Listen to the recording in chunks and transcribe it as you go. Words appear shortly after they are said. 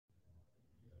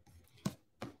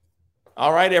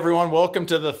All right, everyone. Welcome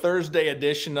to the Thursday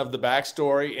edition of the BAC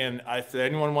Story. And if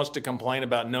anyone wants to complain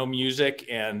about no music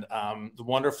and the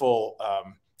wonderful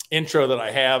intro that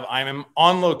I have, I'm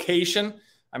on location.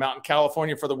 I'm out in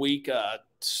California for the week.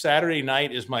 Saturday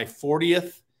night is my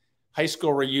 40th high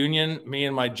school reunion. Me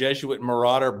and my Jesuit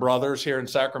Marauder brothers here in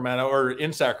Sacramento,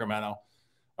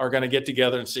 are going to get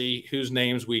together and see whose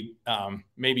names we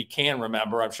maybe can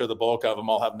remember. I'm sure the bulk of them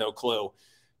all have no clue.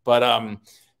 But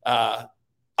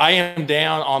I am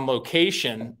down on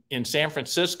location in San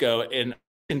Francisco in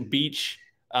Ocean Beach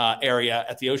area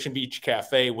at the Ocean Beach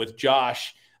Cafe with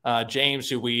Josh James,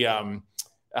 who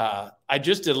I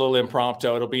just did a little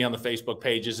impromptu. It'll be on the Facebook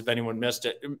pages if anyone missed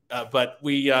it. But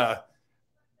we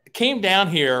came down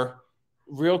here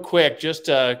real quick just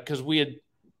because we had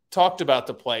talked about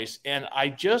the place. And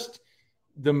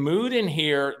the mood in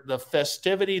here, the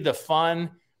festivity, the fun,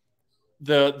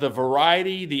 the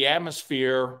variety, the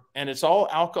atmosphere, and it's all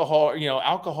alcohol,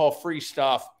 alcohol-free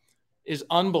stuff is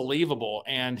unbelievable.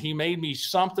 And he made me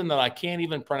something that I can't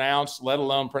even pronounce, let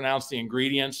alone pronounce the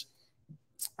ingredients.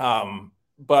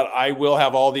 But I will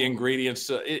have all the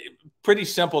ingredients. Pretty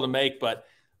simple to make, but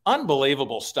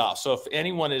unbelievable stuff. So if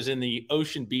anyone is in the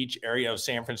Ocean Beach area of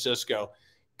San Francisco,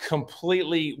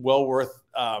 completely well worth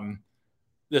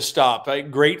the stop.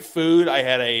 Great food. I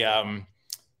had a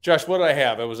Josh, what did I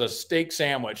have? It was a steak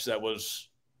sandwich that was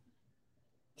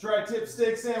tri-tip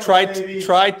steak sandwich.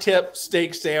 Tri-tip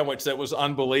steak sandwich that was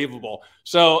unbelievable.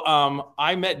 So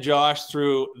I met Josh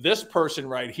through this person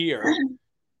right here.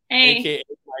 Hey. AKA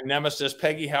my nemesis.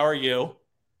 Peggy, how are you?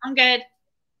 I'm good.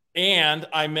 And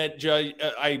I met Josh,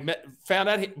 I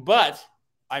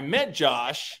met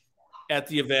Josh at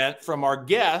the event from our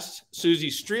guest,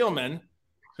 Susie Streelman,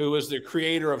 who is the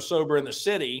creator of Sober in the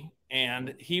City.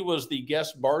 And he was the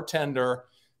guest bartender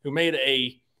who made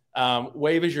a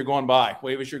wave as you're going by.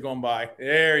 Wave as you're going by.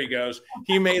 There he goes.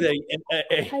 He made Hi,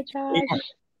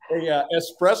 a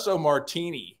espresso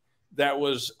martini that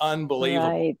was unbelievable.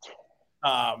 Right.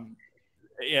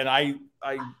 And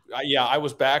I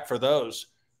was back for those.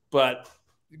 But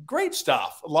great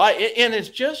stuff. And it's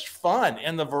just fun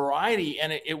and the variety.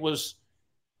 And it was.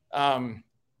 I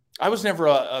was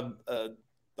never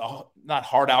not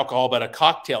hard alcohol, but a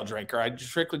cocktail drinker. I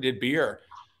strictly did beer,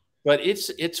 but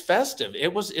it's festive.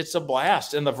 It's a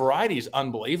blast, and the variety is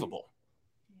unbelievable.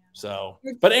 So,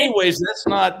 but anyways,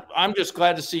 I'm just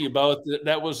glad to see you both.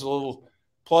 That was a little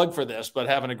plug for this, but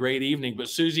having a great evening. But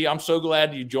Susie, I'm so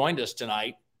glad you joined us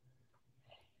tonight.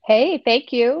 Hey,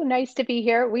 thank you. Nice to be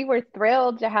here. We were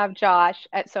thrilled to have Josh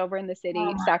at Sober in the City,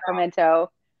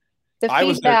 Sacramento. I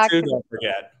was there too, don't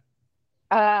forget.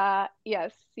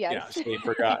 Yes. Yeah, so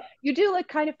forgot. You do look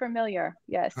kind of familiar.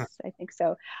 Yes, I think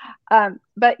so.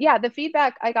 But yeah, the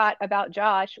feedback I got about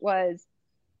Josh was,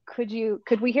 could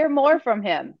we hear more from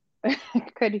him?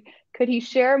 could he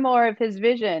share more of his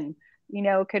vision?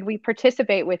 Could we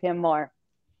participate with him more?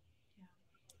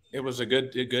 It was a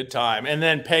good time. And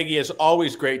then Peggy, it's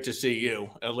always great to see you.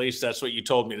 At least that's what you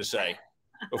told me to say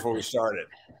before we started.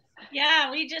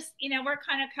 Yeah, we just, we're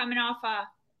kind of coming off a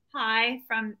high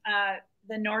from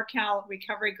the NorCal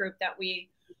recovery group that we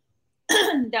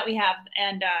have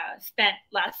and spent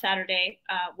last Saturday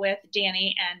with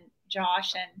Danny and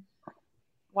Josh, and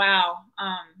wow,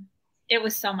 it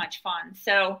was so much fun.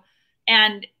 So,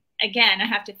 and again, I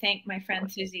have to thank my friend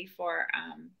Susie for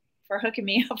hooking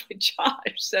me up with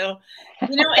Josh. So,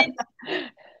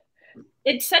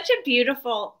 it's such a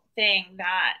beautiful thing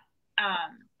that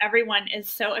everyone is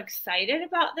so excited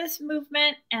about this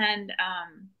movement, and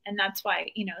that's why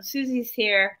Susie's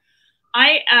here.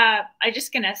 I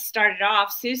just gonna start it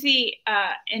off. Susie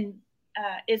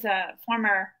is a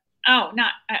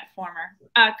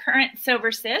current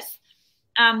sober sis.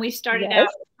 We started out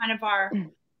kind of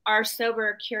our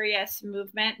sober curious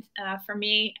movement. For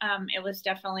me, it was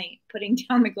definitely putting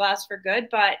down the glass for good,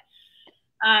 but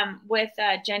with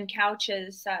Jen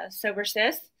Couch's sober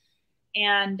sis.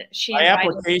 And my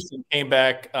application came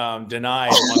back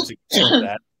denied once again to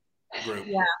that group.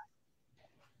 Yeah.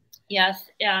 Yes,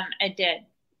 it did.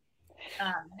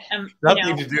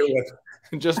 Nothing to do with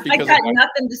just because. I got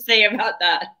nothing to say about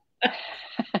that.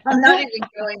 I'm not even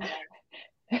going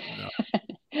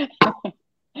there.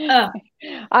 No.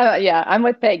 Yeah, I'm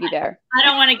with Peggy there. I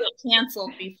don't want to get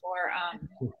canceled before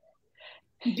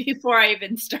I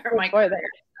even start my career.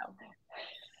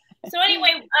 So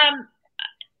anyway,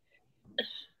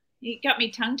 you got me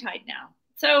tongue-tied now.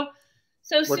 So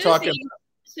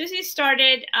Susie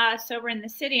started Sober in the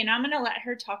City, and I'm going to let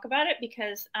her talk about it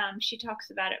because she talks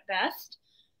about it best.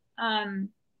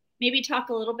 Maybe talk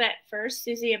a little bit first,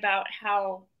 Susie, about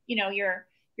how you're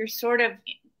sort of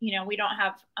we don't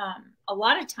have a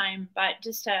lot of time, but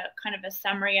just a kind of a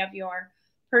summary of your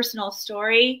personal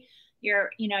story,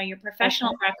 your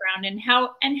professional background, and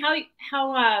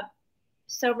how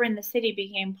Sober in the City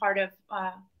became part of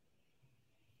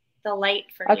the light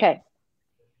for you.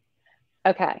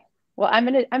 Okay. Well, I'm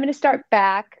gonna start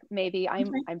back. Maybe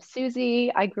I'm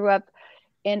Susie. I grew up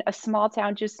in a small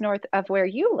town just north of where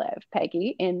you live,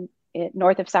 Peggy, in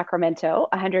north of Sacramento,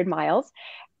 100 miles.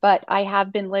 But I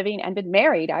have been living and been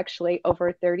married actually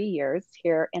over 30 years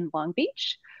here in Long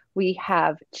Beach. We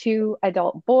have 2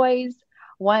 adult boys.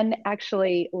 One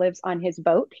actually lives on his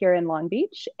boat here in Long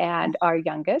Beach, and our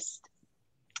youngest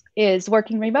is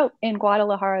working remote in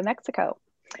Guadalajara, Mexico.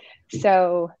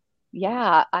 So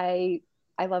yeah, I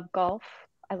love golf.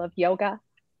 I love yoga,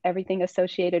 everything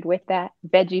associated with that,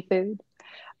 veggie food,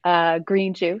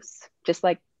 green juice, just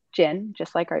like Jen,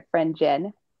 just like our friend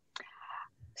Jen.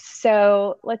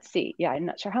 So let's see. Yeah, I'm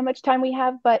not sure how much time we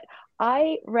have, but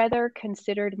I rather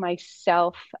considered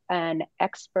myself an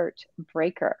expert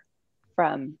breaker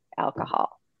from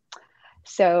alcohol.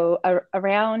 So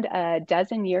around a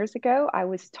dozen years ago, I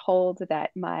was told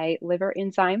that my liver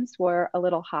enzymes were a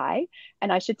little high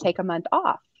and I should take a month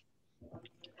off.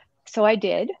 So I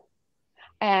did,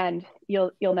 and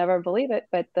you'll never believe it,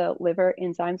 but the liver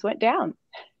enzymes went down.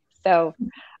 So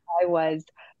I was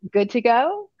good to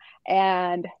go.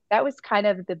 And that was kind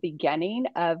of the beginning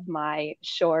of my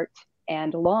short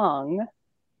and long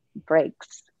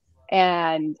breaks.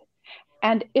 And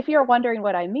if you're wondering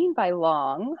what I mean by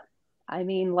long, I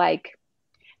mean like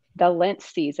the Lent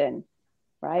season,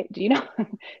 right? Do you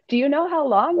know how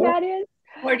long that is?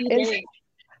 40 days.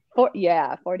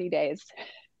 40 days.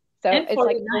 So and it's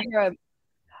like over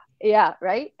yeah,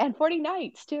 right? And 40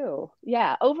 nights too.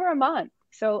 Yeah, over a month.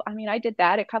 So, I mean, I did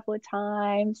that a couple of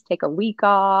times, take a week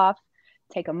off,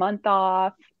 take a month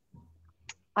off.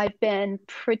 I've been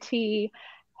pretty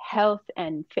health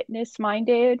and fitness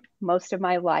minded most of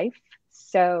my life.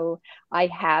 So I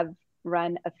have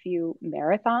run a few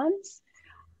marathons.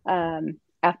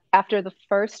 After the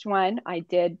first one, I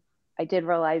did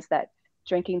realize that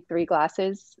drinking 3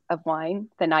 glasses of wine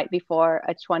the night before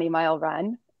a 20-mile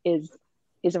run is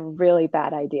a really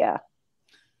bad idea.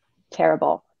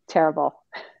 Terrible.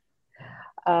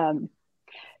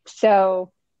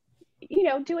 So,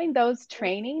 doing those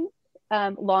training,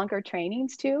 longer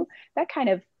trainings too, that kind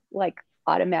of like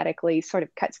automatically sort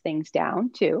of cuts things down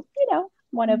too.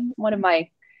 One of my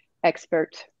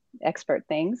expert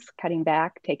things, cutting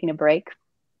back, taking a break.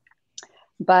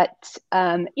 But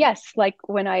yes, like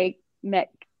when I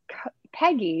met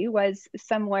Peggy was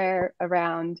somewhere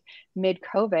around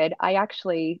mid-COVID. I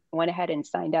actually went ahead and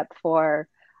signed up for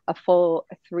a full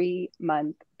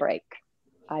 3-month break.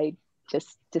 I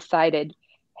just decided,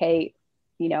 hey,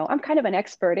 I'm kind of an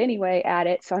expert anyway at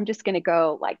it, so I'm just going to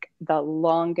go like the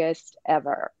longest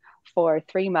ever for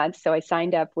 3 months. So I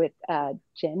signed up with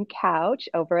Jen Couch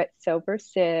over at Sober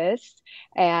Sis,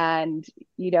 and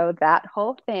that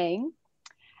whole thing.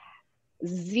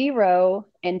 Zero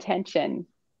intention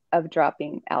of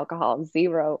dropping alcohol,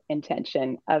 zero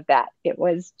intention of that. It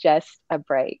was just a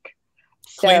break.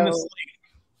 Clean the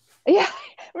slate. Yeah,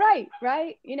 right.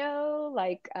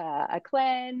 Like a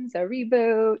cleanse, a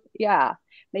reboot. Yeah,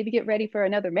 maybe get ready for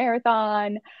another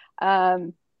marathon.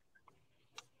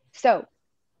 So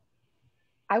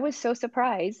I was so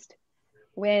surprised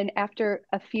when after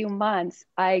a few months,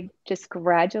 I just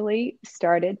gradually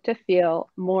started to feel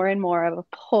more and more of a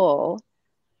pull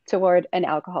toward an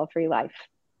alcohol-free life.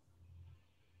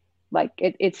 Like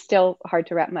it's still hard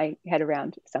to wrap my head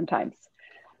around sometimes.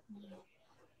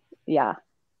 Yeah.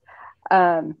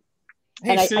 Hey,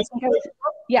 Susan,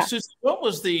 Susan, what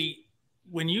was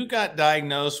when you got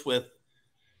diagnosed with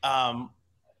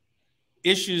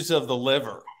issues of the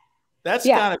liver? That's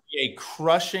got to be a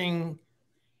crushing.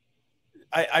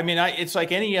 I mean, it's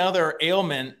like any other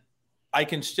ailment. I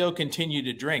can still continue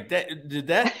to drink.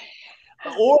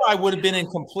 Or I would have been in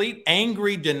complete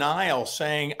angry denial,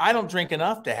 saying, "I don't drink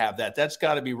enough to have that. That's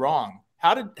got to be wrong."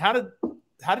 How did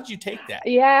you take that?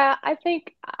 Yeah, I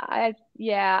think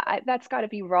that's got to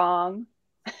be wrong.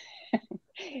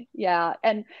 Yeah,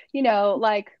 and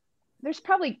like there's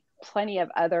probably plenty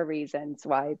of other reasons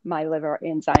why my liver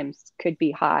enzymes could be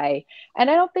high,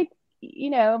 and I don't think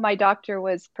my doctor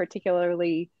was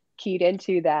particularly keyed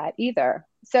into that either.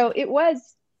 So it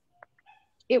was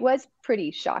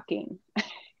pretty shocking,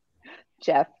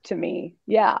 Jeff, to me.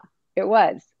 Yeah, it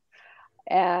was.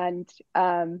 And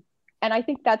I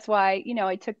think that's why,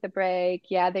 I took the break.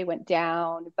 Yeah, they went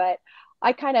down, but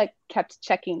I kind of kept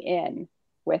checking in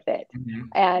with it. Mm-hmm.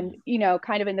 And,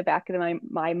 kind of in the back of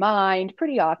my mind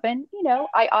pretty often,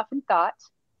 I often thought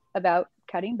about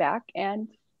cutting back, and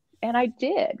I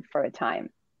did for a time.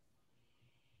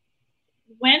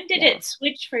 When did it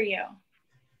switch for you?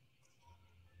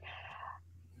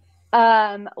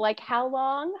 Like how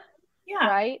long? Yeah.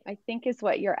 Right? I think is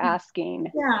what you're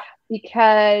asking. Yeah.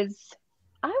 Because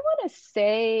I want to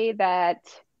say that,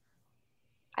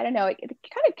 I don't know, it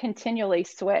kind of continually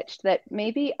switched, that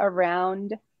maybe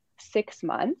around 6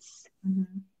 months,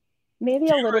 maybe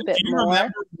a little bit more.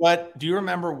 Do you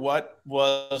remember what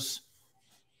was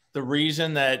the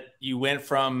reason that you went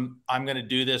from, I'm going to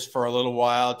do this for a little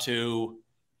while, to,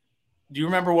 do you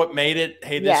remember what made it,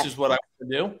 hey, this is what I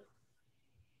want to do?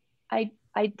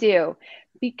 I do,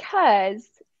 because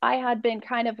I had been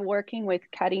kind of working with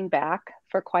cutting back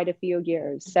for quite a few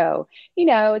years. So, you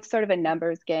know, it's sort of a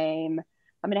numbers game.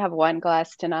 I'm going to have 1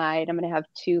 glass tonight. I'm going to have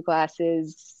 2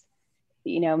 glasses,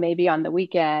 you know, maybe on the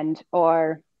weekend,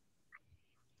 or,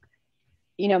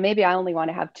 you know, maybe I only want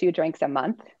to have 2 drinks a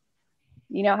month.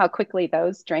 You know how quickly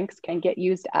those drinks can get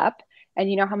used up, and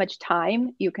you know how much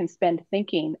time you can spend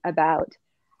thinking about,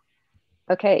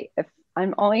 okay, if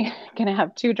I'm only going to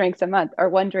have 2 drinks a month or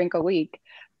 1 drink a week,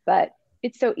 but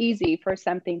it's so easy for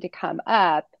something to come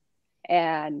up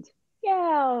and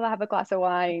I'll have a glass of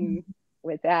wine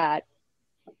with that.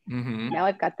 Now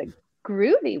I've got the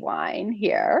groovy wine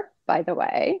here, by the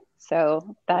way.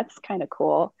 So that's kind of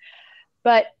cool.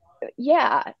 But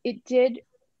yeah, it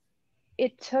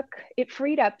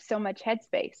freed up so much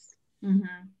headspace.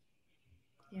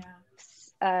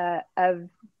 Of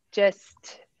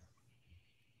just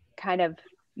kind of,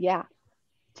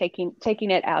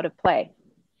 taking it out of play.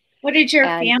 What did your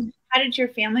family, how did your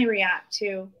family react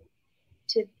to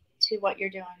what you're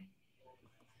doing?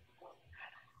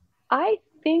 I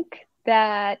think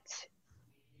that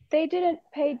they didn't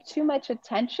pay too much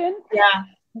attention.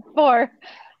 For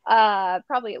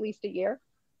probably at least a year.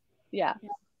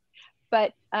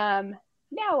 But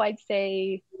now I'd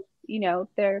say, you know,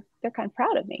 they're kind of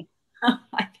proud of me.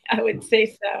 I would say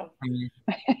so.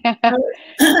 I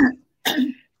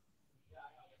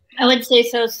would say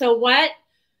so. So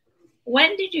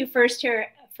when did you first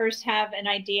have an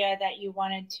idea that you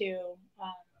wanted to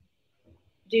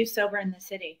do Sober in the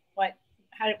City?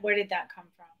 Where did that come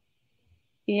from?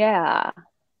 Yeah.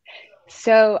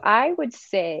 So I would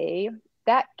say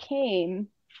that came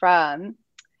from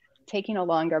taking a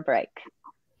longer break,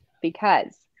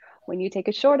 because when you take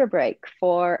a shorter break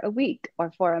for a week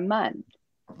or for a month,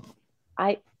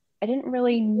 I didn't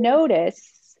really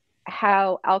notice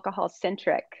how alcohol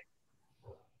centric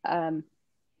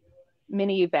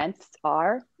many events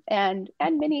are, and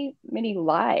many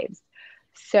lives.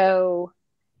 So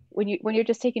when you're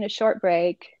just taking a short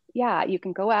break, you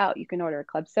can go out, you can order a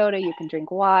club soda, you can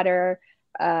drink water,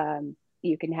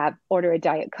 you can order a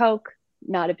Diet Coke,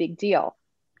 not a big deal.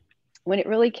 When it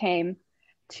really came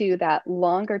to that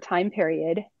longer time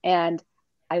period, and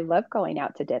I love going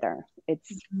out to dinner.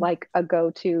 It's like a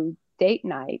go-to date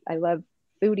night. I love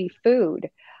foodie food.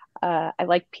 I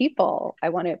like people. I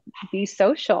want to be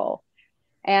social.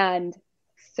 And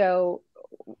so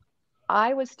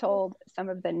I was told some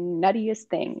of the nuttiest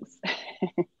things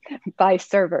by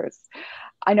servers.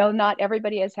 I know not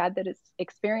everybody has had that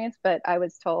experience, but I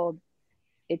was told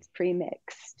it's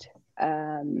pre-mixed.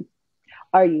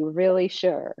 Are you really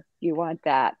sure you want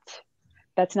that?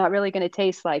 That's not really going to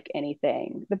taste like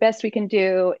anything. The best we can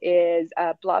do is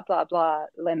blah, blah, blah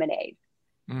lemonade.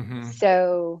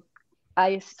 So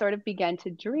I sort of began to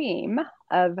dream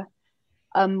of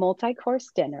a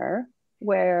multi-course dinner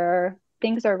where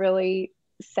things are really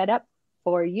set up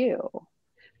for you.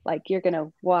 Like you're going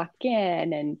to walk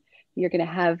in and you're going to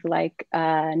have like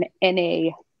an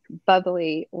NA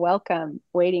bubbly welcome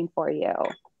waiting for you,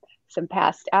 some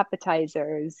past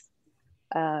appetizers,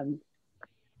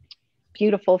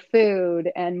 beautiful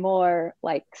food, and more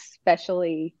like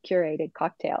specially curated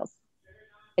cocktails.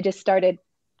 I just started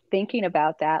thinking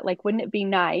about that. Like, wouldn't it be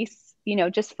nice, you know,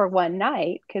 just for one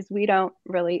night? Because we don't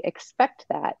really expect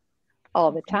that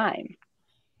all the time.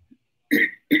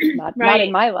 Not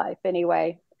in my life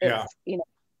anyway. It's, you know,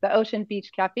 the Ocean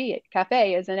Beach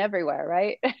Cafe isn't everywhere,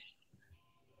 right?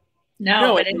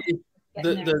 No, but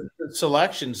the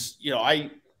selections, you know,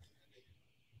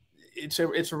 it's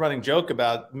a running joke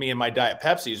about me and my Diet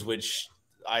Pepsis, which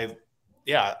I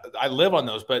live on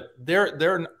those, but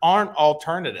there aren't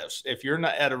alternatives. If you're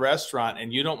not at a restaurant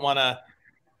and you don't want to,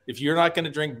 if you're not going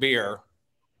to drink beer,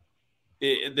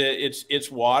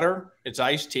 it's water, it's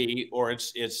iced tea, or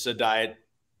it's a diet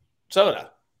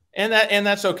soda, and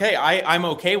that's okay. I'm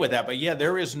okay with that. But yeah,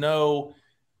 there's no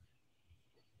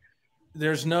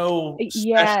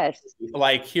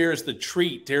like, here's the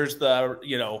treat, here's the,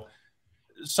 you know,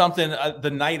 something,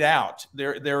 the night out.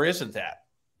 There isn't that.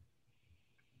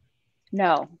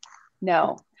 No,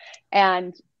 no.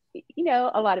 And, you know,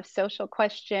 a lot of social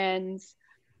questions.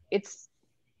 It's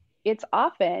it's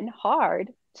often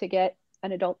hard to get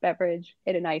an adult beverage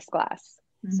in a nice glass.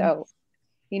 Mm-hmm. So,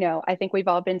 you know, I think we've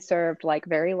all been served like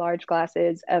very large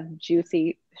glasses of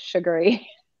juicy, sugary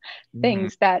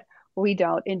things that we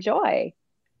don't enjoy.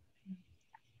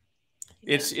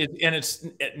 It's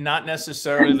not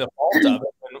necessarily the fault of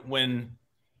it when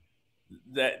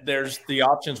that there's the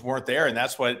options weren't there, and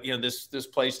that's what, you know, this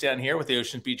place down here with the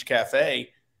Ocean Beach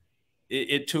Cafe,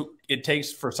 it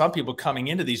takes for some people coming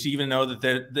into these even know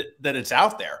that it's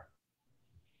out there,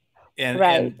 and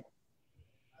right. and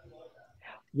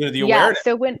you know the awareness.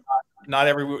 So when not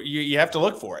everywhere you have to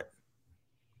look for it.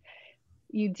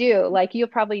 You do, like, you'll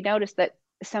probably notice that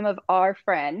some of our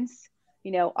friends,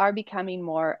 you know, are becoming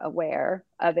more aware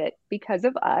of it because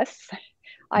of us.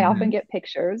 I often get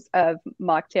pictures of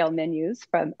mocktail menus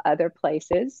from other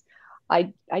places.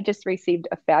 I just received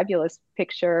a fabulous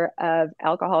picture of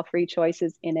alcohol-free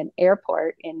choices in an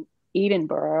airport in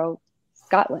Edinburgh,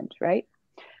 Scotland, right?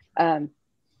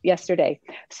 Yesterday.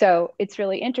 So it's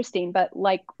really interesting. But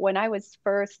like when I was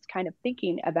first kind of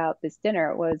thinking about this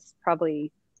dinner, it was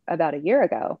probably about a year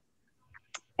ago.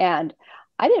 And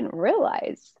I didn't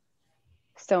realize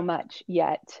so much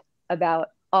yet about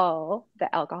all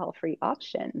the alcohol-free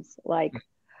options. Like,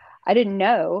 I didn't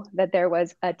know that there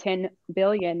was a $10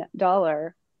 billion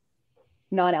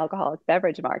non-alcoholic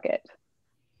beverage market.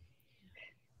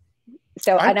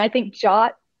 So, and I think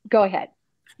Jot, go ahead.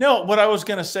 No, what I was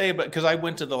going to say, but because I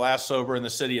went to the last Sober in the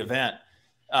City event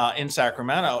in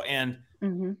Sacramento, and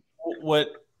what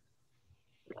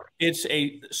it's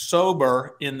a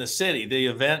sober in the city. The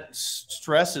event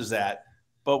stresses that,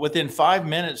 but within 5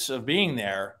 minutes of being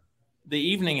there, the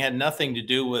evening had nothing to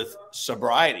do with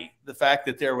sobriety. The fact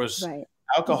that there was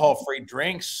alcohol-free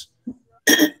drinks,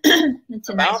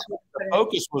 the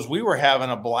focus was we were having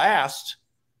a blast.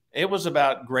 It was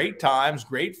about great times,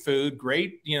 great food,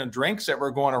 great, you know, drinks that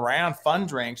were going around, fun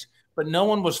drinks, but no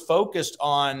one was focused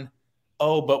on,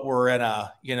 oh, but we're in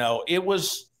a, you know, it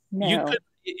was,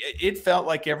 it felt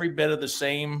like every bit of the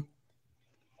same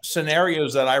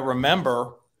scenarios that I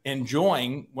remember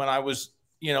enjoying when I was,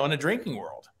 you know, in a drinking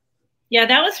world. Yeah,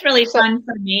 that was really fun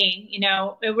for me. You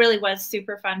know, it really was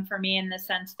super fun for me in the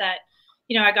sense that,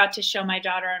 you know, I got to show my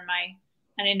daughter and I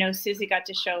know Susie got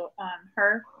to show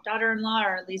her daughter-in-law,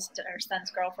 or at least her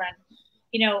son's girlfriend,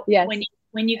 you know,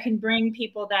 when you can bring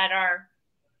people that are,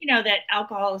 you know, that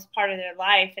alcohol is part of their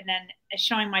life. And then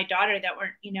showing my daughter that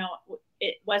we're, you know,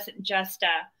 it wasn't just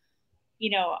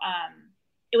you know,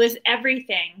 it was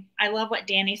everything. I love what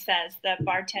Danny says, the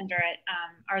bartender at,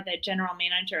 or the general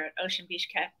manager at Ocean Beach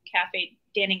Cafe.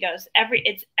 Danny goes,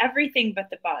 it's everything but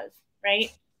the buzz,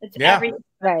 right? It's everything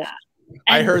but that.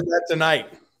 I heard that tonight.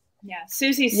 Yeah.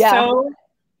 Susie's so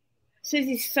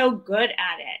good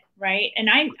at it. Right. And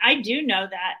I do know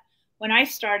that when I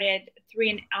started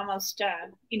 3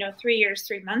 years,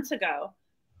 3 months ago,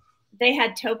 they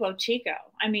had Topo Chico.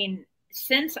 I mean,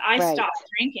 since I stopped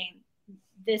drinking,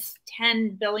 this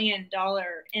 $10 billion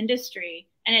industry,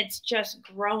 and it's just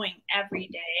growing every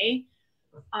day.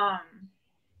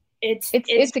 It's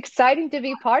exciting to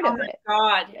be part of it.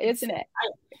 God, isn't it?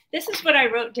 This is what I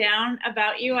wrote down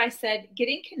about you. I said,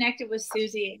 getting connected with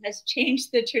Susie has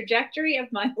changed the trajectory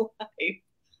of my life.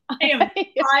 I am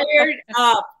fired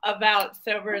up about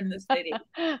Sober in the City.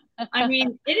 I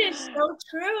mean, it is so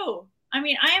true. I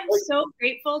mean, I am so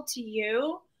grateful to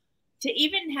you to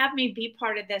even have me be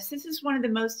part of this. This is one of the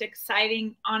most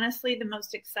exciting, honestly, the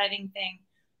most exciting thing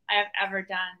I have ever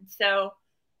done. So,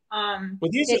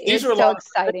 these are so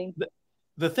exciting.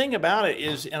 The thing about it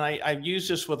is, and I've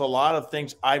used this with a lot of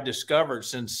things I've discovered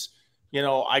since, you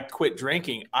know, I quit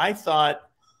drinking. I thought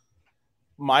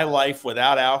my life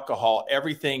without alcohol,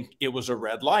 everything, it was a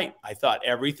red light. I thought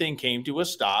everything came to a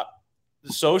stop.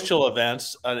 The social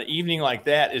events, an evening like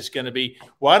that is going to be,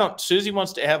 Susie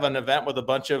wants to have an event with a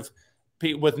bunch of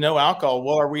people with no alcohol.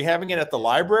 Well, are we having it at the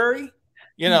library?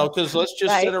 You know, because let's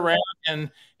just sit around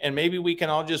and maybe we can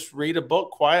all just read a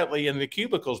book quietly in the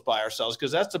cubicles by ourselves,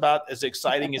 because that's about as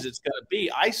exciting as it's going to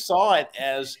be. I saw it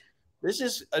as this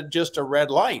is just a red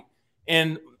light.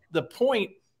 And the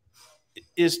point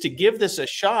is to give this a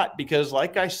shot, because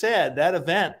like I said, that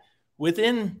event,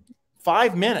 within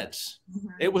 5 minutes,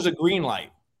 it was a green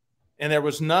light and there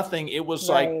was nothing. It was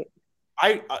like,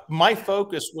 my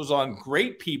focus was on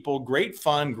great people, great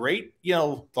fun, great, you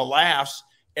know, the laughs,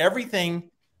 everything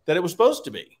that it was supposed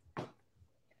to be.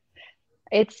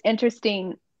 It's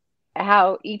interesting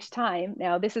how each time,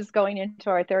 now this is going into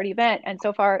our third event, and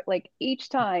so far, like, each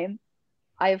time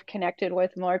I've connected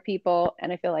with more people,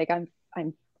 and I feel like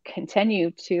I'm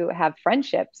continue to have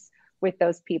friendships with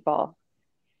those people.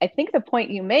 I think the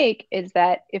point you make is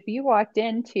that if you walked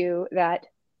into that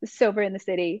Sober in the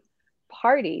City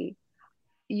party,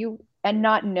 and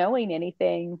not knowing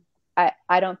anything,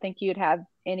 I don't think you'd have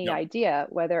any idea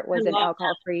whether it was an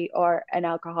alcohol-free or an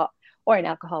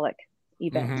alcoholic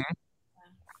event. Mm-hmm.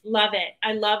 Love it.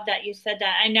 I love that you said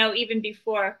that. I know even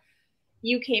before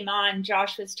you came on,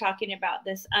 Josh was talking about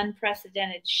this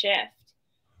unprecedented shift.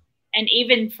 And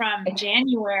even from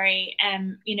January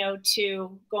and,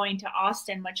 to going to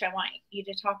Austin, which I want you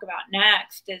to talk about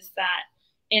next, is that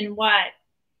in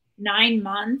 9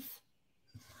 months,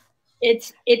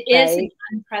 it is an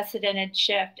unprecedented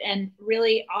shift, and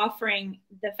really offering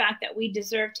the fact that we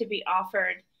deserve to be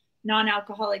offered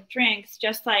non-alcoholic drinks,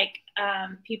 just like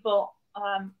people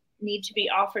need to be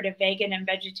offered a vegan and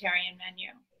vegetarian menu.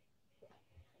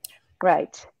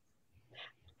 Right.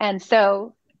 And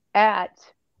so at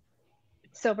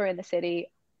Sober in the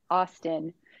City,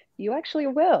 Austin, you actually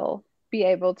will be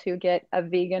able to get a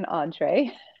vegan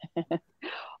entree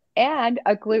and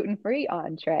a gluten-free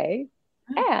entree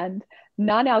and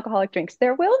non-alcoholic drinks.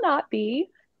 There will not be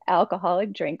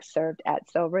alcoholic drinks served at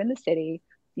Sober in the City.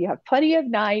 You have plenty of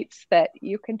nights that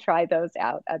you can try those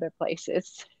out other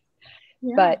places.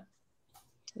 Yeah. But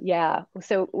yeah,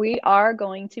 so we are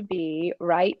going to be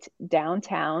right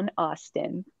downtown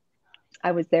Austin.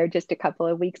 I was there just a couple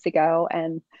of weeks ago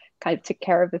and kind of took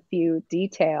care of a few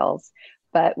details,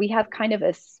 but we have kind of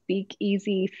a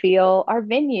speakeasy feel. Our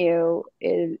venue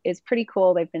is pretty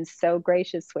cool. They've been so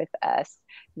gracious with us.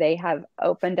 They have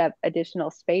opened up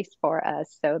additional space for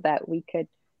us so that we could,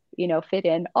 fit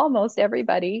in almost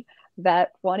everybody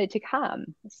that wanted to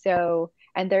come. So,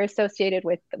 and they're associated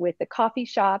with the coffee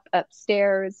shop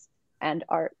upstairs, and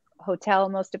our hotel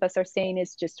most of us are staying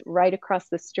is just right across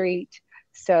the street.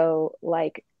 So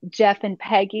like Jeff and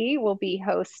Peggy will be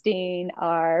hosting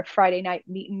our Friday night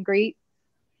meet and greet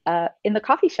in the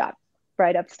coffee shop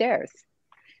right upstairs.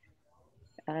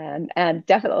 And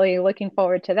definitely looking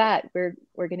forward to that. We're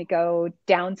going to go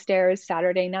downstairs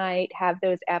Saturday night, have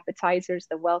those appetizers,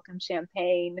 the welcome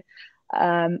champagne,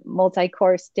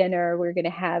 multi-course dinner. We're going to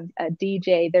have a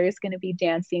DJ. There's going to be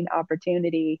dancing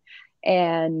opportunity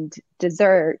and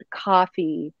dessert,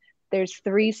 coffee. There's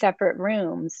 3 separate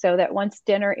rooms so that once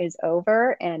dinner is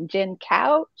over and Jen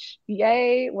Couch,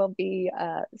 yay, will be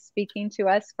speaking to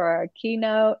us for our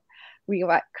keynote. We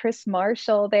got Chris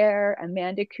Marshall there,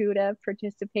 Amanda Kuda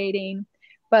participating.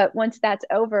 But once that's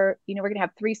over, we're going to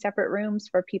have 3 separate rooms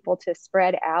for people to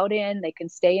spread out in. They can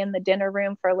stay in the dinner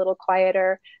room for a little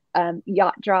quieter.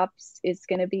 Yacht Drops is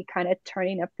going to be kind of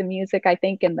turning up the music, I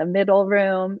think, in the middle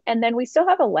room. And then we still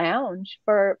have a lounge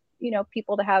for,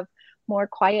 people to have more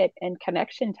quiet and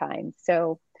connection time.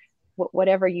 So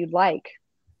whatever you'd like.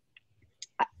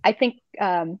 I think,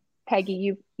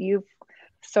 Peggy, you've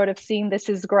sort of seen this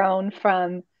has grown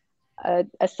from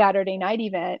a Saturday night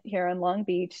event here in Long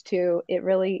Beach to it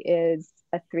really is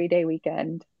a 3-day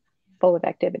weekend full of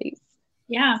activities.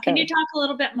 Yeah. Can you talk a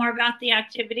little bit more about the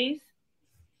activities?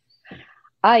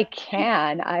 I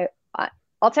can.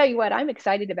 I'll tell you what, I'm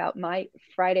excited about my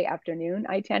Friday afternoon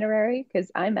itinerary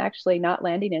because I'm actually not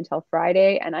landing until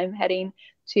Friday, and I'm heading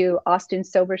to Austin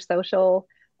Sober Social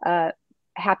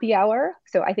happy hour.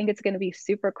 So I think it's going to be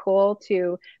super cool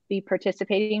to be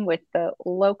participating with the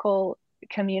local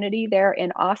community there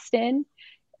in Austin.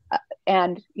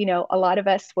 And, a lot of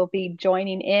us will be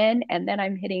joining in, and then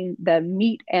I'm hitting the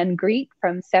meet and greet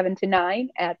from 7 to 9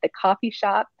 at the coffee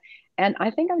shop. And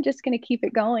I think I'm just going to keep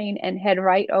it going and head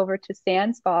right over to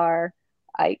Sands Bar.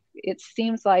 It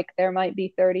seems like there might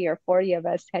be 30 or 40 of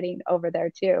us heading over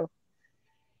there too.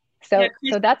 So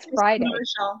that's Friday.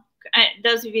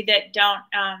 Those of you that don't,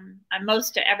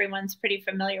 most of everyone's pretty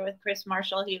familiar with Chris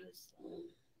Marshall. He was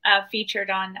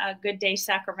featured on Good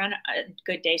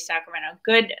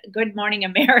Morning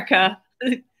America.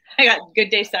 I got Good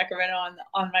Day Sacramento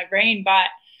on my brain, but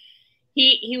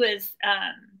he was,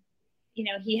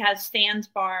 he has Sands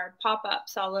Bar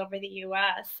pop-ups all over the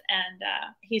U.S. and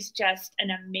he's just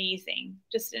an amazing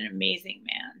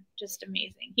man, just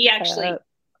amazing. He actually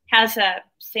has a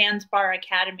Sands Bar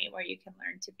Academy where you can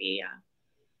learn to be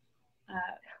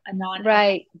a non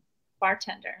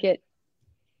bartender.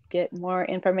 Get more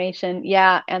information.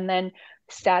 Yeah. And then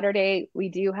Saturday, we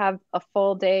do have a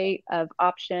full day of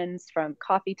options from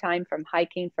coffee time, from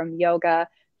hiking, from yoga,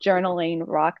 journaling,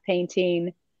 rock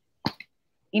painting.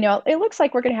 It looks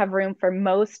like we're going to have room for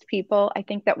most people, I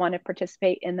think, that want to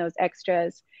participate in those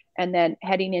extras. And then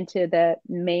heading into the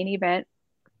main event,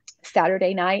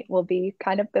 Saturday night will be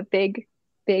kind of the big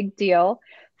deal.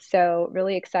 So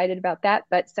really excited about that.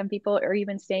 But some people are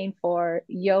even staying for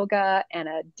yoga and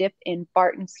a dip in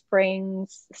Barton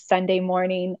Springs Sunday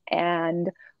morning.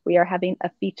 And we are having a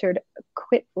featured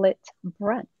quitlet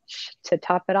brunch to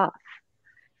top it off.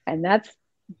 And that's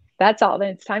all. Then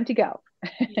it's time to go.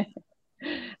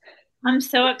 I'm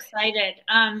so excited.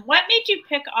 What made you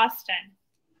pick Austin?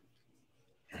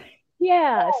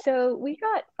 Yeah, so we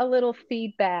got a little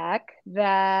feedback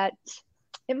that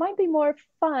it might be more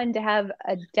fun to have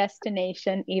a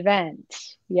destination event.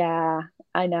 Yeah,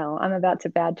 I know. I'm about to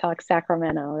bad talk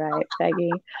Sacramento, right,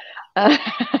 Peggy?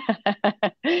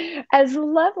 As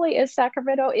lovely as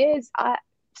Sacramento is,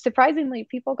 surprisingly,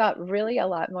 people got really a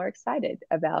lot more excited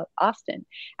about Austin.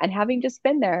 And having just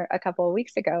been there a couple of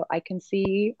weeks ago, I can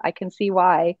see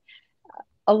why.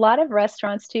 A lot of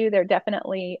restaurants too, they're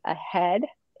definitely ahead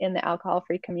in the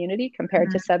alcohol-free community compared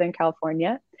to Southern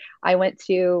California. I went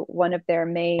to one of their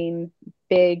main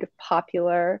big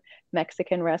popular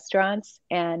Mexican restaurants,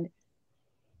 and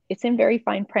it's in very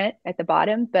fine print at the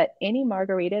bottom, but any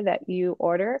margarita that you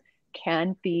order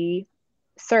can be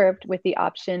served with the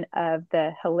option of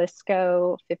the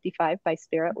Jalisco 55 by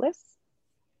Spiritless.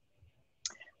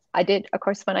 Of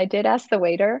course, when I did ask the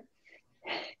waiter,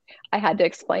 I had to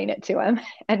explain it to him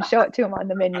and show it to him on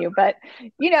the menu. But,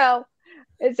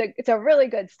 it's a really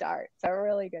good start. It's a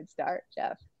really good start,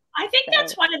 Jeff. I think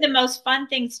that's one of the most fun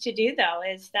things to do, though,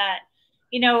 is that,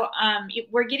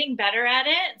 we're getting better at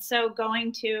it. So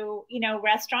going to,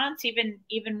 restaurants, even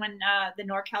when the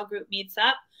NorCal group meets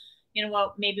up,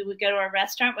 maybe we go to a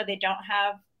restaurant where they don't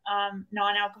have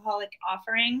non-alcoholic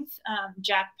offerings.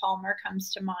 Jack Palmer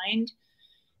comes to mind.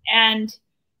 And,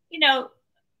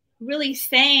 really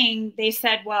saying, they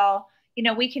said, well,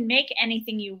 we can make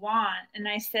anything you want. And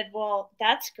I said, well,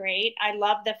 that's great. I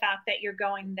love the fact that you're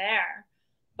going there.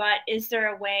 But is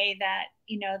there a way that,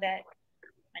 that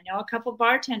I know a couple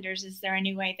bartenders, is there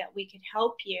any way that we could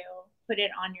help you put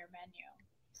it on your menu?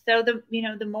 So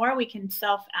the more we can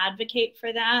self-advocate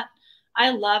for that, I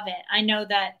love it. I know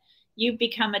that you've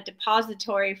become a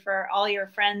depository for all your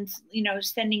friends,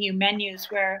 sending you menus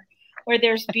where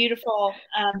there's beautiful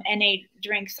NA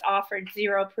drinks offered,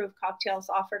 0 proof cocktails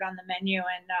offered on the menu.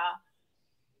 And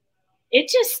it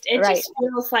just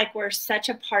feels like we're such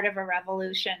a part of a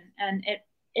revolution, and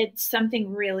it's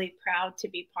something really proud to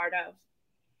be part of.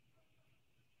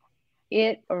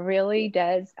 It really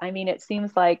does. I mean, it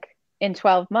seems like in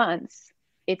 12 months,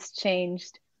 it's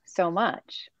changed so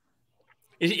much.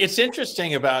 It's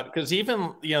interesting because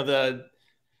even, the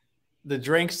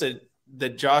drinks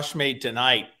that Josh made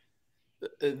tonight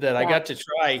that I got to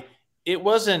try, it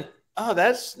wasn't, oh,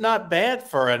 that's not bad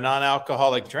for a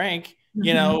non-alcoholic drink,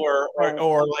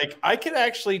 or like I could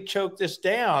actually choke this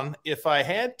down if I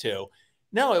had to.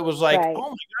 No, it was like, oh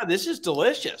my God, this is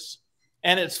delicious.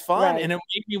 And it's fun. And it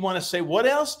made me want to say, what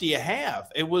else do you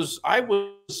have? I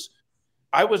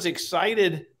was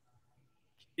excited.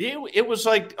 It was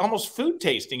like almost food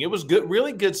tasting. It was good,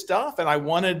 really good stuff.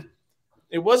 And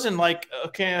it wasn't like,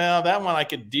 okay, that one I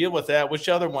could deal with that. Which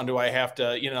other one do I have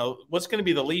to, what's going to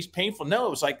be the least painful? No, it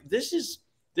was like, this is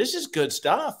good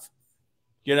stuff,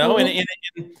 and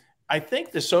I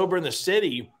think the Sober in the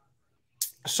City,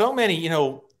 so many,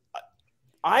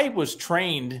 I was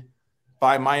trained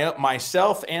by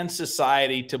myself and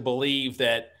society to believe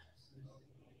that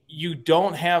you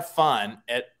don't have fun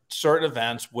at certain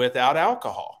events without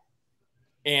alcohol.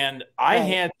 And I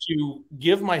had to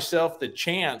give myself the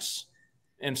chance,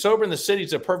 and Sober in the City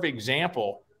is a perfect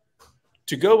example,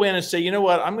 to go in and say, you know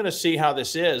what, I'm going to see how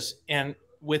this is. And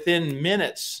within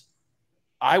minutes,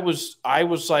 I was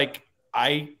like,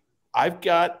 I've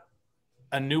got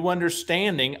a new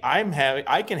understanding. I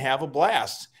can have a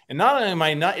blast. And not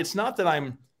only it's not that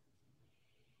I'm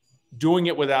doing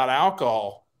it without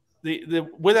alcohol. The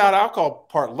without alcohol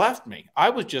part left me. I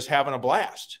was just having a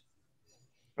blast.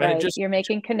 Right. You're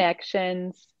making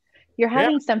connections. You're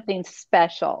having something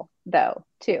special though,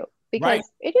 too, because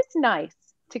it is nice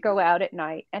to go out at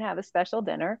night and have a special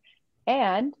dinner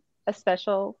and a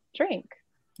special drink.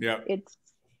 Yeah.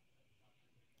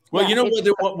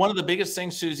 One of the biggest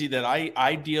things, Susie, that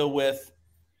I deal with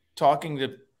talking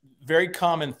to, very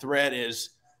common thread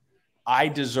is, I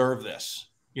deserve this.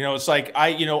 It's like,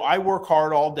 I work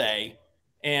hard all day,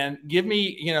 and give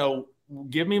me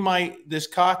this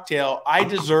cocktail. I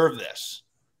deserve this.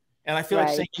 And I feel like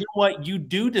saying, you know what? You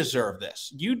do deserve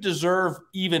this. You deserve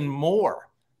even more.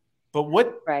 But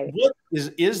what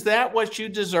is that what you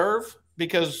deserve?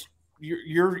 Because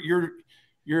you're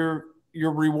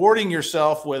rewarding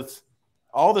yourself with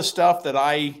all the stuff that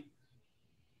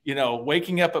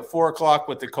waking up at 4 o'clock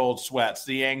with the cold sweats,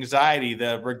 the anxiety,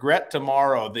 the regret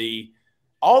tomorrow, the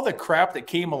all the crap that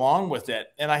came along with it.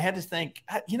 And I had to think,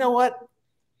 you know what?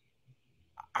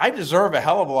 I deserve a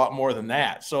hell of a lot more than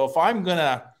that. So if I'm going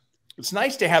to, it's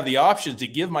nice to have the options to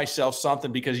give myself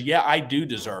something, because yeah, I do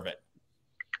deserve it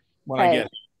when I get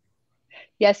it.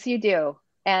 Yes, you do.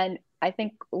 And I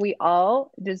think we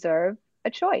all deserve a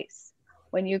choice.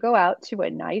 When you go out to a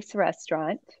nice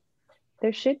restaurant,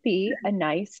 there should be a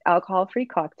nice alcohol-free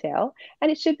cocktail,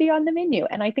 and it should be on the menu.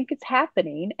 And I think it's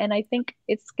happening. And I think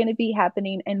it's going to be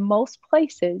happening in most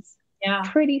places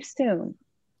pretty soon.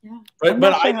 Yeah.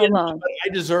 But I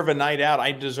deserve a night out.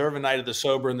 I deserve a night of the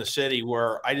sober in the city,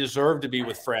 where I deserve to be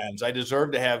with friends. I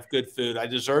deserve to have good food. I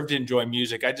deserve to enjoy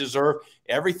music. I deserve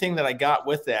everything that I got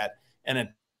with that. And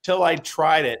until I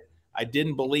tried it, I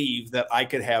didn't believe that I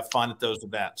could have fun at those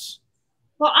events.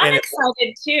 Well, I'm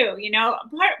excited too. You know,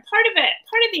 part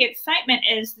of the excitement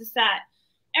is that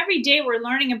every day we're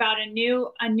learning about a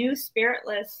new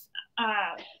spiritless,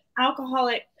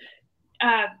 alcoholic,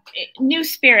 new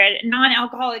spirit,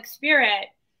 non-alcoholic spirit.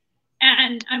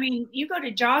 And I mean, you go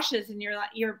to Josh's and you're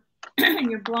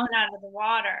you're blown out of the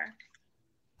water.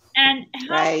 And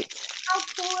how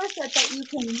cool is it that you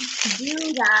can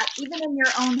do that even in your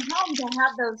own home, to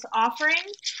have those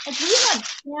offerings? Like, we had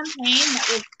champagne that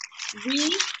was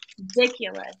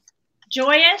ridiculous.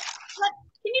 Joyous.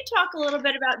 Can you talk a little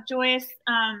bit about Joyous?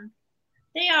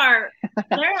 They're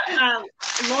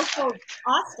local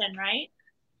Austin, right?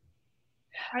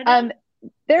 Are they?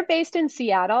 They're based in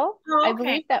Seattle. Oh, okay. I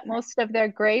believe that most of their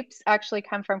grapes actually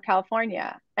come from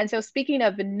California. And so, speaking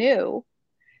of new,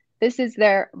 this is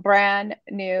their brand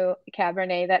new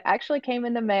Cabernet that actually came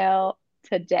in the mail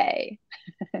today.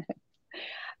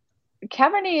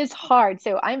 Cabernet is hard,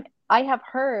 so I have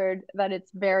heard that it's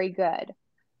very good.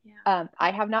 Yeah. I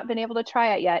have not been able to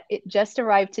try it yet. It just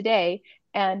arrived today,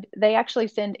 and they actually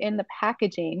send in the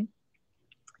packaging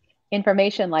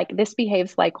information like, this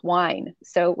behaves like wine.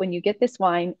 So when you get this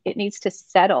wine, it needs to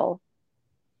settle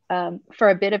for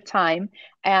a bit of time,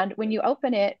 and when you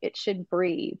open it, it should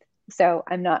breathe. So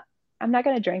I'm not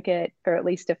going to drink it for at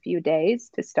least a few days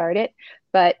to start it,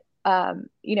 but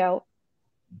you know,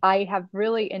 I have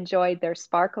really enjoyed their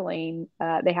sparkling.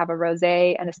 They have a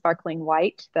rosé and a sparkling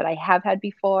white that I have had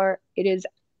before. It is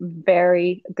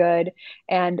very good,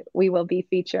 and we will be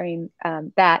featuring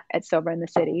that at Sober in the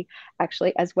City,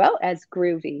 actually, as well as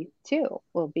Groovy too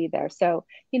will be there. So,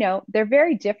 you know, they're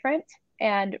very different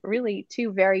and really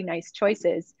two very nice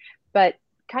choices, but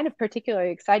kind of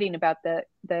particularly exciting about the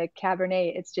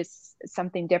Cabernet. It's just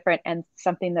something different and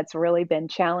something that's really been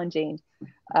challenging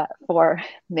for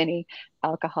many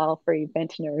alcohol-free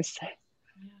vintners.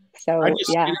 So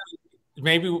yeah. You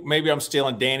know, maybe I'm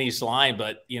stealing Danny's line,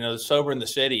 but you know, Sober in the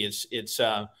City, it's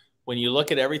when you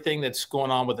look at everything that's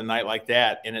going on with a night like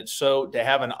that, and it's so to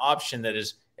have an option that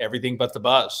is everything but the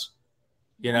buzz.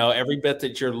 You know, every bit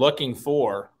that you're looking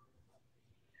for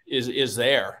is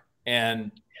there.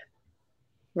 And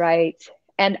right.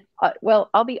 And well,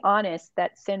 I'll be honest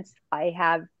that since I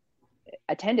have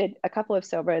attended a couple of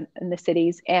Sober in the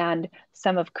Cities and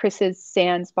some of Chris's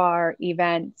Sands Bar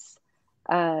events,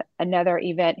 another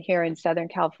event here in Southern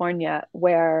California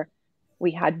where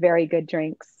we had very good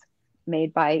drinks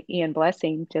made by Ian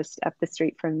Blessing just up the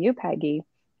street from you, Peggy.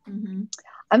 Mm-hmm.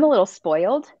 I'm a little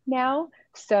spoiled now.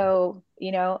 So,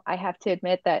 you know, I have to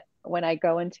admit that when I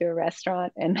go into a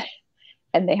restaurant and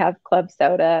they have club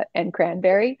soda and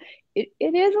cranberry, it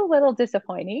is a little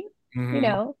disappointing. Mm-hmm. You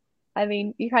know, I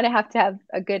mean, you kind of have to have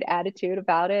a good attitude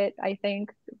about it, I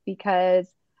think, because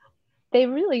they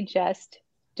really just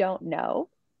don't know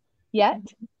yet.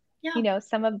 Yeah. You know,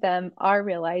 some of them are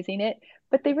realizing it,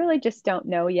 but they really just don't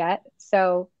know yet.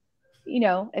 So, you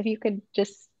know, if you could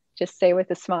just say with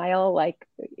a smile, like,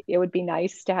 it would be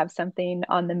nice to have something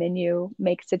on the menu,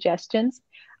 make suggestions,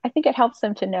 I think it helps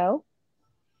them to know.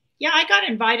 Yeah, I got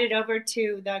invited over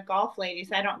to the golf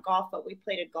ladies. I don't golf, but we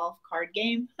played a golf card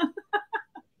game.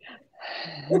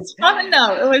 It's fun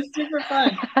though. It was super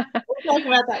fun. We'll talk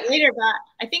about that later, but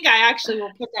I think I actually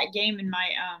will put that game in my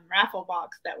raffle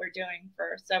box that we're doing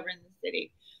for Sober in the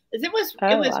City. It was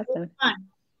awesome. Really fun.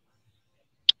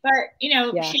 But, you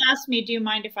know, she asked me, do you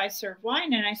mind if I serve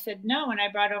wine? And I said no. And I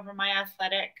brought over my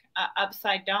Athletic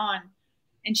Upside Down,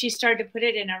 and she started to put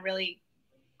it in a really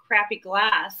crappy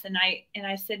glass. And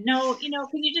I said, no, you know,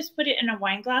 can you just put it in a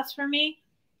wine glass for me?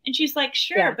 And she's like,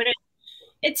 sure. Yeah. But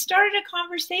it started a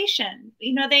conversation.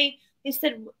 You know, they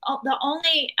said the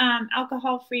only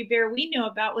alcohol-free beer we knew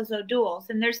about was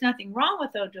O'Doul's, and there's nothing wrong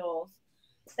with O'Doul's,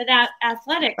 but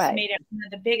Athletics made it one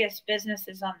of the biggest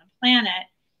businesses on the planet.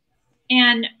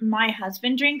 And my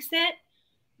husband drinks it.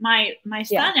 My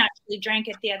son actually drank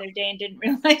it the other day and didn't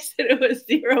realize that it was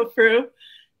zero proof.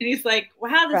 And he's like,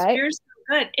 wow, this beer's so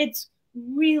good. It's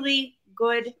really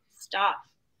good stuff.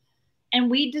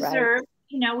 And we deserve,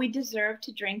 we deserve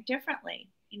to drink differently.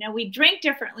 We drink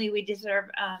differently. We deserve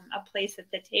a place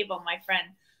at the table, my friend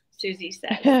Susie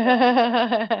says.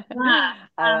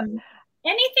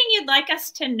 Anything you'd like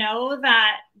us to know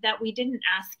that we didn't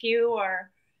ask you,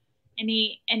 or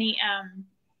any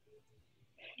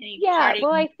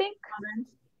well, I think comments?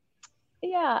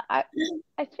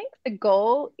 I think the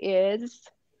goal is,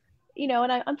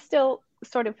 and I'm still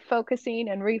sort of focusing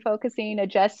and refocusing,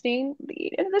 adjusting.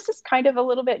 And this is kind of a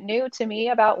little bit new to me.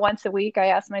 About once a week, I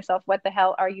ask myself, what the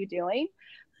hell are you doing?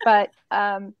 But,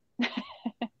 I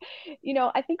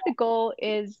think the goal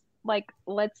is like,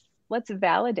 let's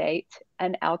validate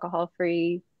an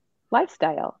alcohol-free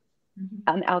lifestyle,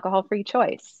 an alcohol-free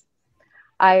choice.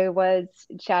 I was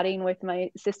chatting with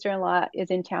my sister-in-law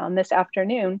is in town this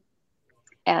afternoon,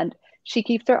 and she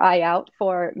keeps her eye out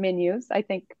for menus. I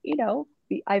think,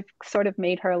 I've sort of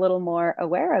made her a little more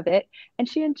aware of it, and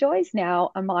she enjoys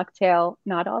now a mocktail,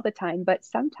 not all the time, but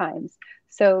sometimes.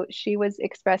 So she was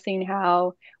expressing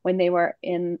how when they were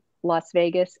in Las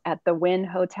Vegas at the Wynn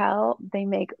Hotel, they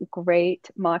make great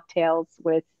mocktails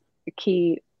with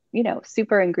key,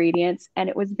 super ingredients, and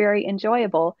it was very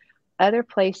enjoyable. Other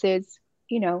places,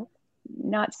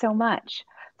 not so much.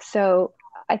 So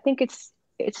I think it's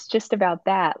just about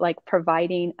that, like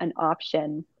providing an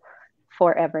option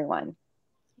for everyone.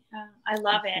 I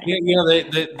love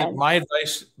it. My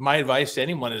advice to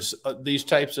anyone is these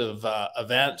types of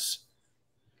events,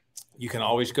 you can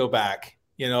always go back.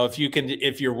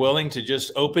 If you're willing to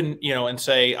just open, and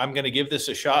say, I'm going to give this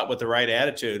a shot with the right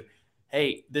attitude.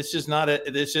 Hey, this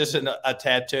isn't a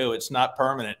tattoo. It's not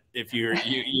permanent. If you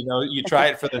try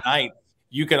it for the night,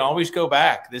 you can always go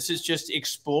back. This is just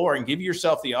explore and give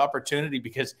yourself the opportunity,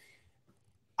 because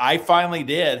I finally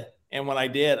did. And when I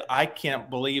did, I can't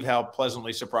believe how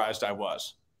pleasantly surprised I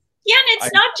was. Yeah. And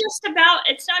it's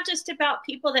not just about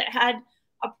people that had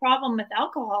a problem with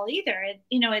alcohol either.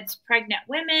 It's pregnant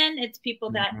women. It's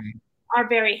people that are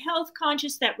very health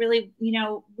conscious, that really,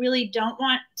 really don't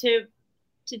want to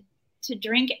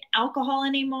drink alcohol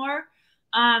anymore.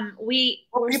 People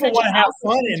want to have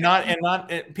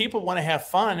fun people want to have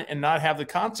fun and not have the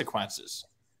consequences.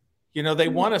 They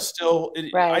want to still,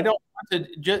 I don't want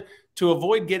to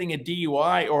avoid getting a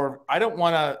DUI, or I don't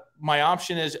want to, my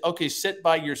option is, okay, sit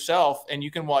by yourself and you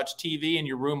can watch TV in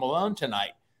your room alone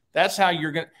tonight. That's how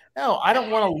you're going to, no, I don't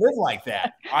want to live like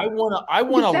that. I want to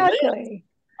live.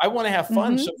 I want to have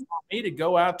fun. So for me to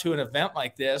go out to an event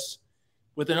like this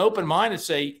with an open mind and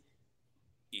say,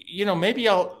 maybe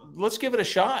let's give it a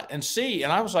shot and see.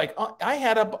 And I was like, oh, I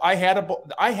have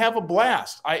a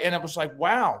blast. And it was like,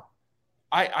 wow,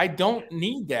 I don't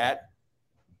need that.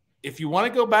 If you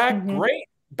want to go back, great,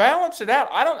 balance it out.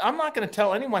 I'm not going to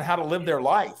tell anyone how to live their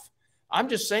life. I'm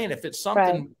just saying, if it's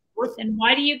something worth. And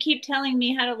why do you keep telling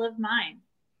me how to live mine?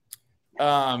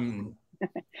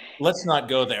 Let's not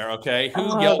go there. Okay.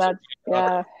 Who yells?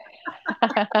 Yeah.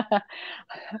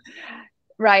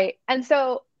 Right. And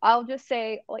so I'll just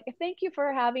say, thank you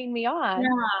for having me on,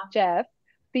 Jeff,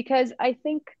 because I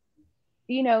think,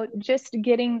 just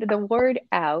getting the word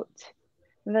out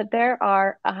that there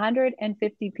are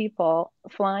 150 people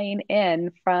flying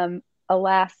in from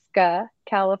Alaska,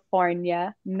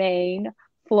 California, Maine,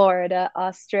 Florida,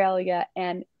 Australia,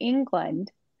 and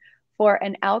England for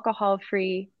an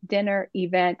alcohol-free dinner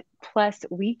event plus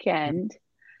weekend.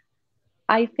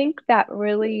 I think that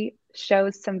really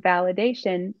shows some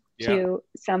validation to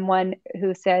someone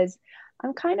who says,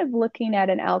 I'm kind of looking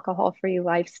at an alcohol-free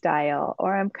lifestyle,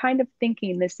 or I'm kind of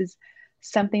thinking this is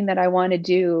something that I want to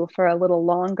do for a little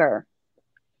longer.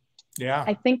 Yeah.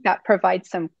 I think that provides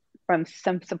some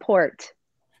support.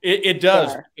 It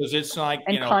does, because it's like,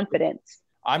 and confidence.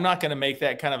 I'm not going to make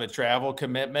that kind of a travel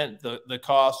commitment, the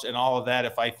cost and all of that,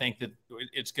 if I think that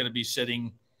it's going to be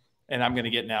sitting, and I'm going to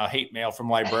get now hate mail from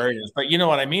librarians, but you know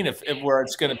what I mean? If where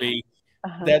it's going to be,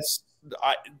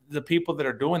 the people that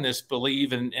are doing this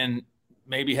believe and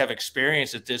maybe have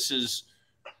experienced that this is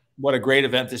what a great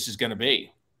event this is going to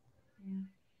be.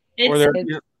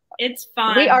 It's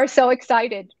fun. We are so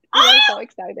excited. We are so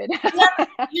excited.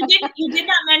 You did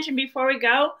not mention before we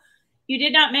go. You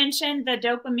did not mention the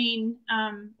dopamine.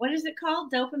 What is it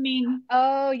called? Dopamine.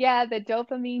 Oh yeah, the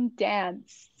dopamine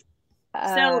dance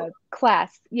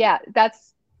class. Yeah,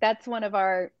 that's one of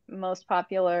our most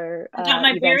popular. I got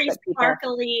my very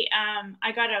sparkly.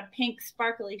 I got a pink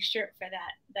sparkly shirt for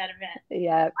that event.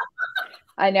 Yeah,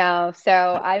 I know.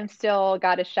 So I'm still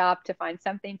got to shop to find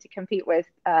something to compete with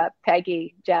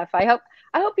Peggy, Jeff. I hope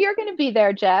you're going to be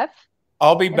there, Jeff.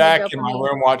 I'll be back in my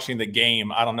room watching the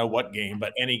game. I don't know what game,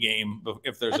 but any game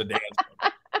if there's a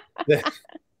dance.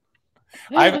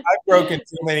 I've broken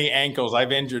too many ankles.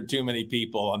 I've injured too many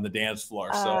people on the dance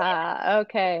floor. So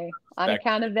okay. On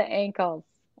account of the ankles.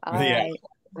 All right.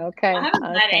 Okay. I have a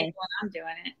bad ankle when I'm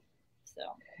doing it. So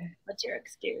what's your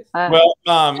excuse? Well,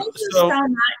 thank you so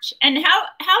much. And how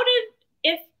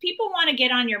if people want to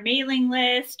get on your mailing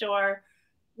list, or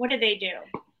what do they do?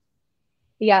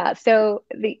 Yeah, so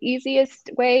the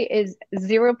easiest way is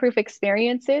Zero Proof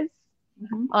Experiences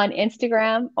on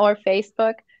Instagram or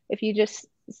Facebook. If you just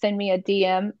send me a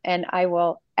DM and I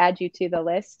will add you to the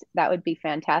list, that would be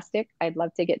fantastic. I'd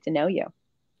love to get to know you.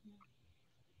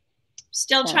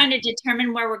 Still trying to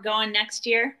determine where we're going next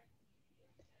year?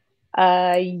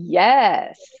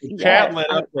 Yes. Chat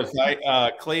lit up with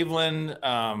Cleveland,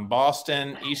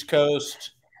 Boston, East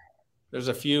Coast. There's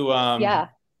a few. Yeah.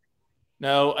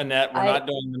 No, Annette, we're not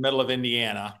doing the middle of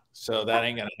Indiana, so that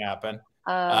ain't gonna happen.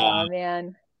 Oh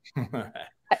man.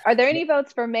 Are there any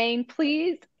votes for Maine?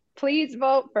 Please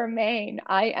vote for Maine.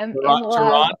 I am in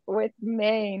love with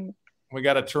Maine. We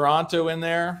got a Toronto in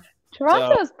there.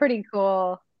 Toronto's pretty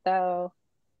cool, though.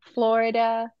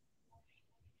 Florida,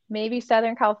 maybe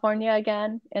Southern California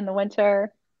again in the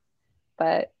winter,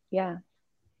 but yeah.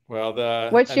 Well,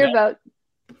 what's your vote?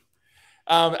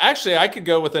 Actually, I could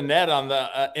go with Annette on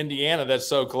the Indiana. That's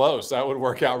so close. That would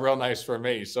work out real nice for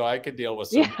me. So I could deal with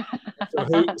some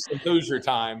Hoosier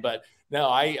time. But no,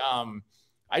 I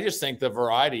just think the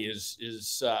variety is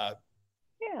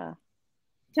yeah.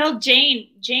 Tell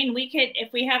Jane, we could,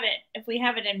 if we have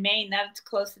it in Maine, that's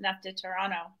close enough to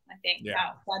Toronto. I think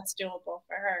that's doable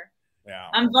for her. Yeah,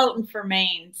 I'm voting for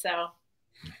Maine. So, all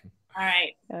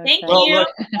right, thank you.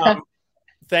 Look,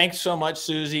 thanks so much,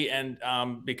 Susie. And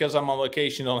because I'm on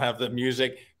location, don't have the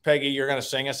music. Peggy, you're going to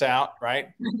sing us out, right?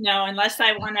 No, unless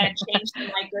I want to change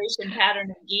the migration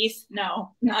pattern of geese.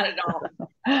 No, not at all.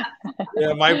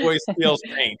 Yeah, my voice feels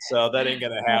faint, so that ain't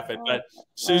going to happen. But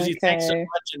Susie, thanks so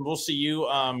much, and we'll see you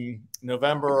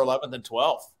November 11th and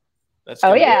 12th. That's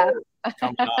coming up.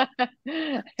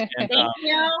 And, thank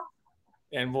you.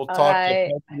 And we'll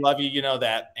talk. Love you, you know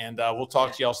that. And we'll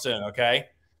talk to y'all soon. Okay.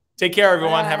 Take care,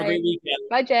 everyone. Have a great weekend.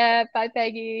 Bye, Jeff. Bye,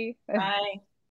 Peggy. Bye.